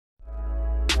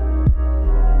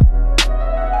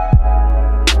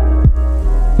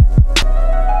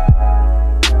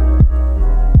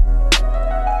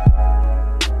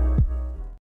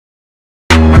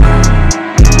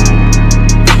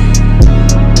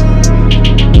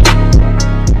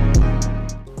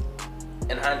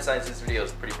besides this video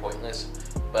is pretty pointless,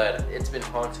 but it's been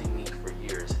haunting me for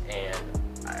years, and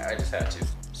I just had to.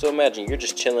 So imagine you're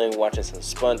just chilling, watching some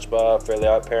SpongeBob, Fairly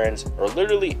Odd Parents, or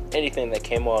literally anything that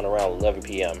came on around 11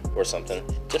 p.m. or something,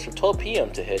 just for 12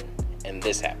 p.m. to hit, and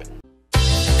this happened.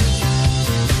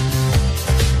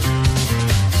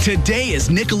 Today is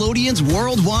Nickelodeon's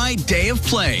Worldwide Day of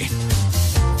Play.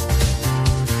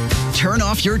 Turn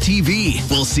off your TV.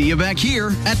 We'll see you back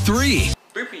here at 3.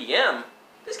 3 p.m.?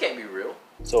 This can't be real.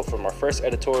 So from our first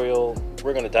editorial,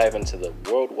 we're going to dive into the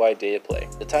Worldwide Day of Play,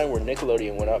 the time where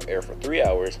Nickelodeon went off air for 3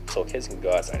 hours so kids can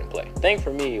go outside and play. The thing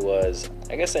for me was,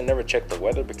 I guess I never checked the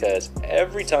weather because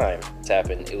every time it's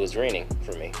happened, it was raining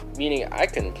for me, meaning I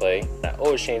couldn't play, and I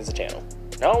always changed the channel.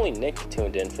 Not only Nick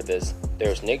tuned in for this, there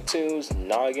was Nicktoons,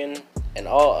 Noggin, and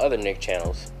all other Nick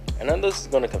channels. I know this is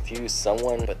going to confuse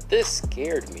someone, but this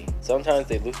scared me. Sometimes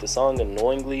they loop the song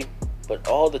annoyingly, but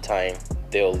all the time,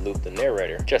 they'll loop the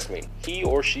narrator. Trust me, he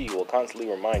or she will constantly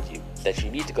remind you that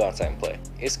you need to go outside and play.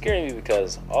 It's scaring me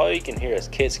because all you can hear is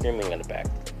kids screaming in the back.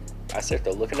 I sit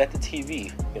there looking at the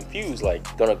TV, confused,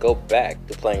 like gonna go back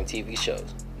to playing TV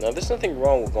shows. Now there's nothing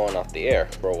wrong with going off the air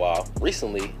for a while.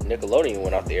 Recently, Nickelodeon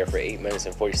went off the air for 8 minutes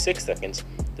and 46 seconds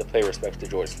to pay respects to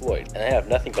George Floyd, and I have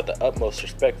nothing but the utmost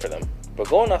respect for them. But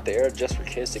going off the air just for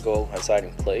kids to go outside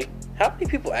and play, how many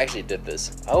people actually did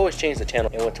this? I always changed the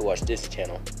channel and went to watch Disney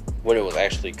Channel when it was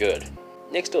actually good.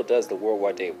 Nick still does the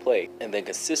Worldwide Day of Play and then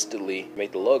consistently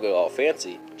make the logo all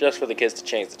fancy just for the kids to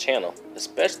change the channel,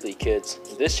 especially kids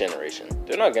this generation.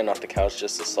 They're not getting off the couch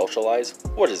just to socialize.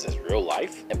 What is this, real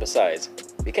life? And besides,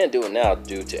 we can't do it now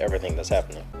due to everything that's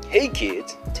happening. Hey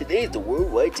kids, today is the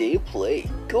Worldwide Day of Play.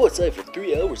 Go outside for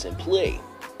 3 hours and play.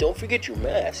 Don't forget your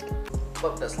mask.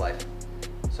 But that's life.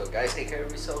 So guys, take care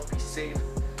of yourself, be safe,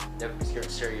 never be scared to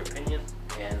share your opinion,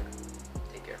 and